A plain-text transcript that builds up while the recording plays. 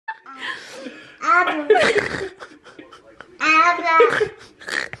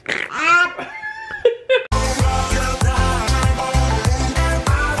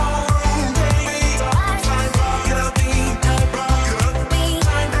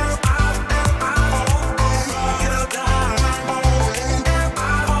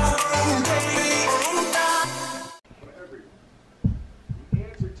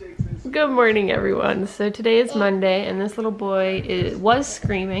Good morning, everyone. So today is Monday and this little boy was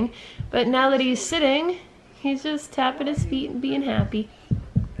screaming, but now that he's sitting, he's just tapping his feet and being happy.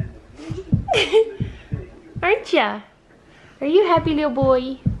 Aren't ya? Are you happy, little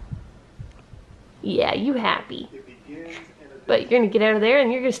boy? Yeah, you happy. But you're gonna get out of there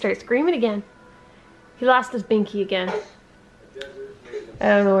and you're gonna start screaming again. He lost his binky again. I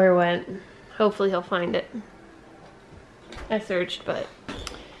don't know where it went. Hopefully he'll find it. I searched, but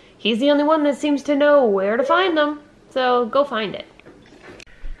he's the only one that seems to know where to find them. So go find it.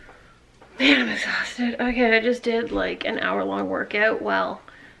 Man, I'm exhausted. Okay, I just did like an hour-long workout. Well,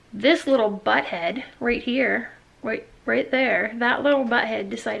 this little butthead right here, right there, that little butthead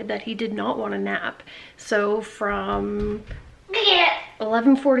decided that he did not want to nap. So from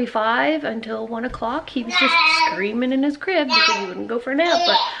 11:45 until 1 o'clock, he was just screaming in his crib because he wouldn't go for a nap.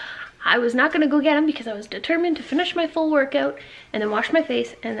 But I was not gonna go get him because I was determined to finish my full workout and then wash my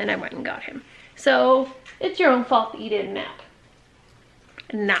face, and then I went and got him. So it's your own fault that you didn't nap,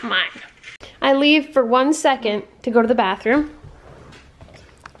 not mine. I leave for 1 second to go to the bathroom,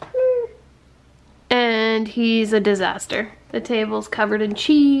 and he's a disaster. The table's covered in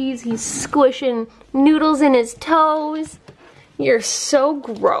cheese. He's squishing noodles in his toes. You're so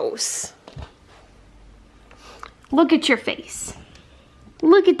gross. Look at your face.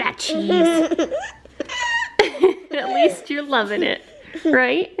 Look at that cheese. At least you're loving it,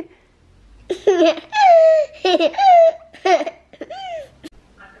 right?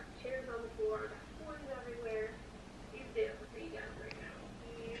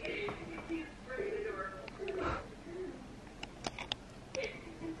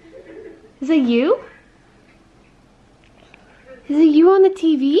 Is it you? Is it you on the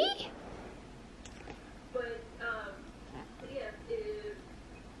TV?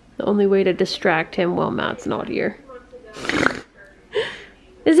 The only way to distract him while Matt's not here.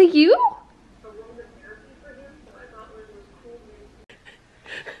 Is it you?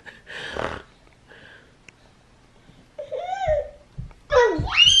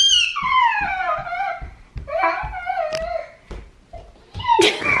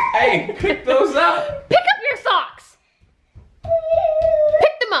 Hey, pick those up! Pick up your socks!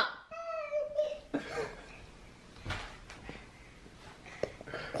 Pick them up!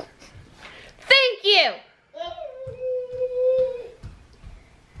 Thank you!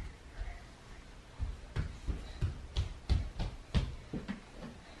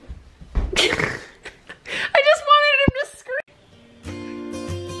 I just wanted him to scream.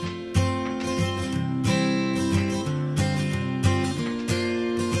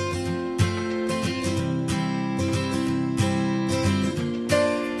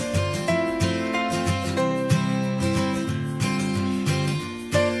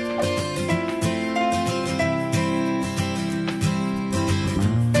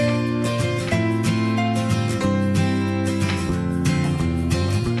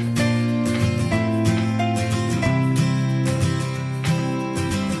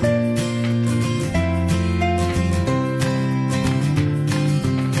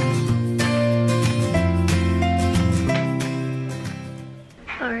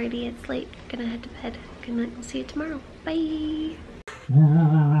 Alrighty, it's late. Gonna head to bed. Good night. We'll see you tomorrow. Bye.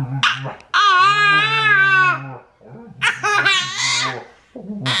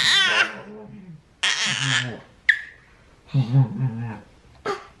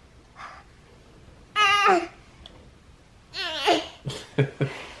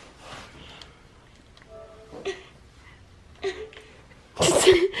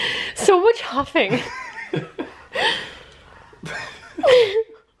 So much huffing.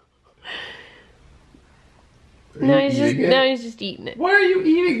 Now he's just eating it. Why are you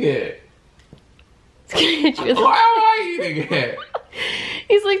eating it? It's gonna hit you with Why am I eating it?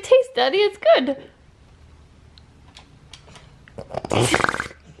 He's like, taste, Daddy, it's good.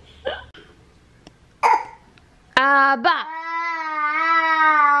 Abba.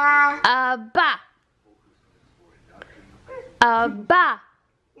 Abba. Abba.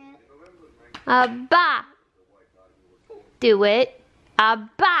 Abba. Do it.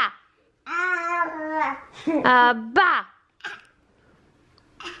 Abba. Abba.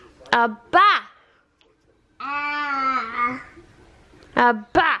 Abba.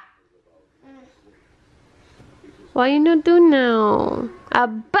 Abba. Why you not doing now?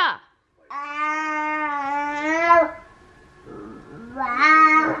 Abba.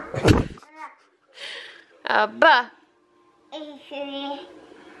 Abba.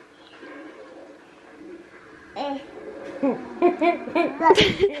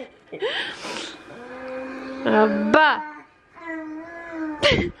 Abba.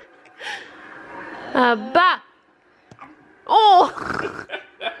 Abba. Oh.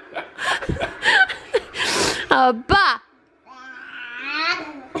 Abba.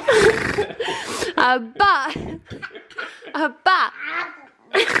 Abba. Abba.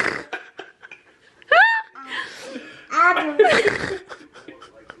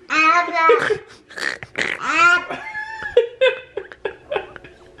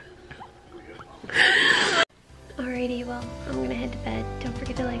 Alrighty, well, I'm gonna head to bed. Don't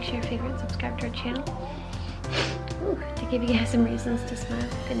forget to like, share, favorite, and subscribe to our channel. Ooh, to give you guys some reasons to smile.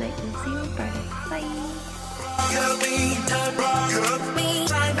 Good night and see you on Friday. Bye.